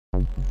I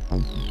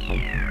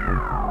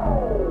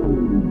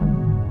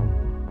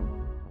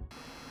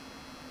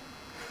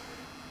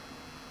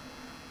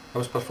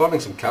was performing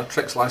some card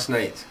tricks last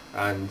night,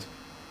 and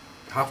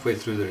halfway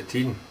through the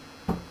routine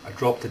I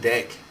dropped a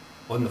deck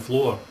on the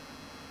floor,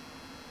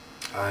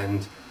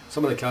 and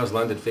some of the cards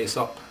landed face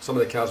up, some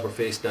of the cards were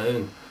face down,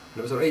 and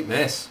it was a right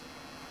mess.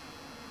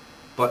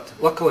 But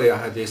luckily I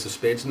had the ace of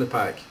spades in the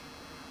pack,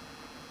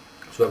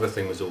 so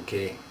everything was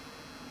okay.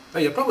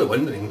 Now you're probably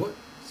wondering,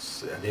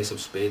 what's an ace of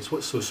spades?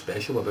 What's so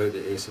special about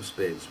the ace of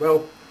spades?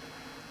 Well,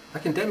 I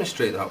can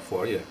demonstrate that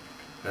for you.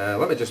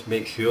 Let me just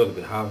make sure that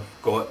we have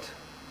got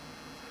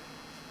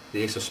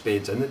the ace of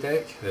spades in the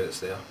deck. There,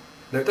 it's there.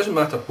 Now it doesn't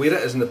matter where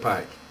it is in the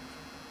pack,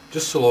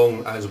 just so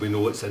long as we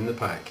know it's in the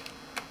pack.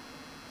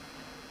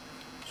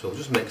 So I'll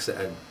just mix it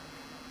in.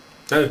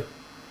 Now,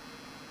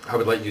 I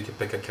would like you to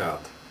pick a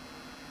card.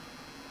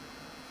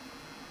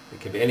 It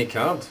can be any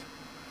card.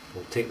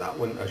 We'll take that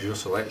one as your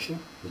selection,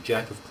 the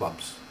Jack of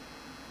Clubs.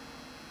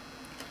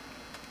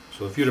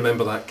 So if you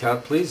remember that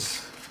card,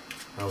 please,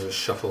 I'll just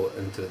shuffle it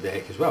into the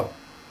deck as well.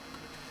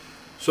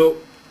 So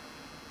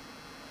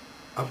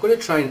I'm going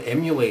to try and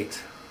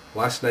emulate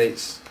last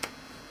night's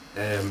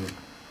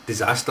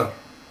disaster,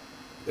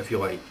 if you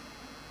like.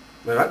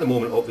 Now at the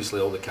moment obviously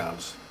all the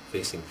cards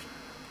facing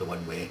the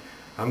one way.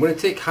 I'm going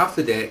to take half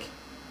the deck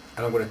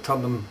and I'm going to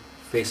turn them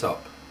face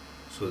up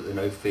so that they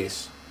now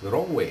face the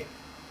wrong way.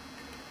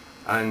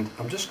 And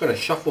I'm just going to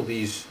shuffle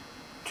these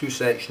two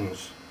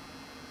sections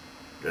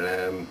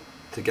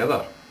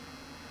together.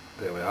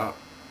 There we are.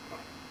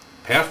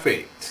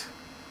 Perfect!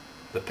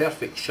 The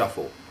perfect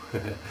shuffle.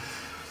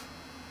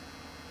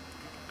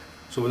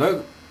 So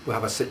now we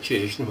have a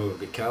situation where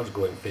we've got cards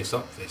going face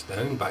up, face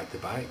down, back to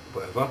back,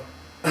 whatever.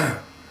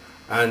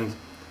 And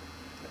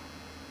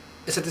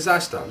it's a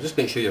disaster. Just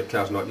make sure your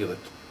card's not near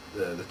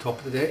the top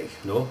of the deck.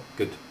 No?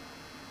 Good.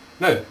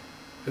 Now,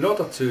 in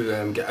order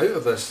to get out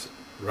of this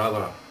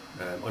rather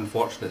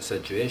unfortunate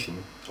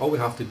situation, all we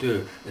have to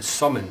do is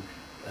summon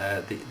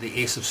the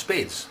ace of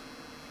spades.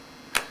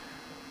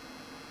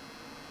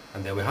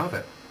 And there we have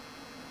it.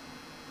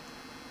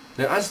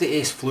 Now as the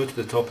ace flew to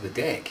the top of the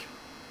deck,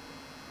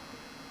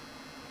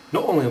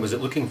 not only was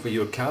it looking for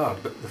your card,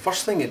 but the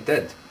first thing it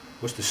did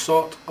was to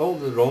sort all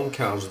the wrong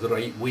cards the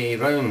right way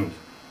round.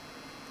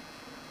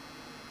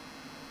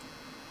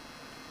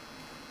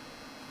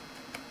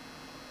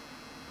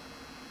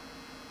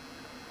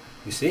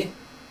 You see?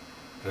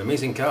 An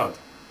amazing card.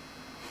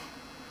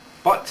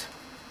 But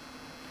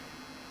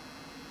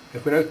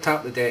if we now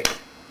tap the deck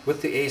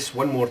with the ace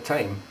one more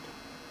time,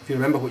 if you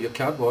remember what your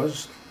card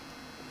was,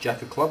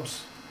 Jack of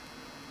Clubs.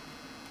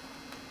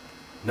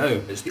 Now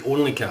it's the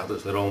only card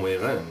that's the wrong way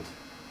around.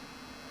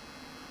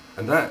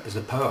 And that is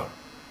the power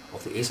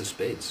of the ace of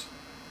spades.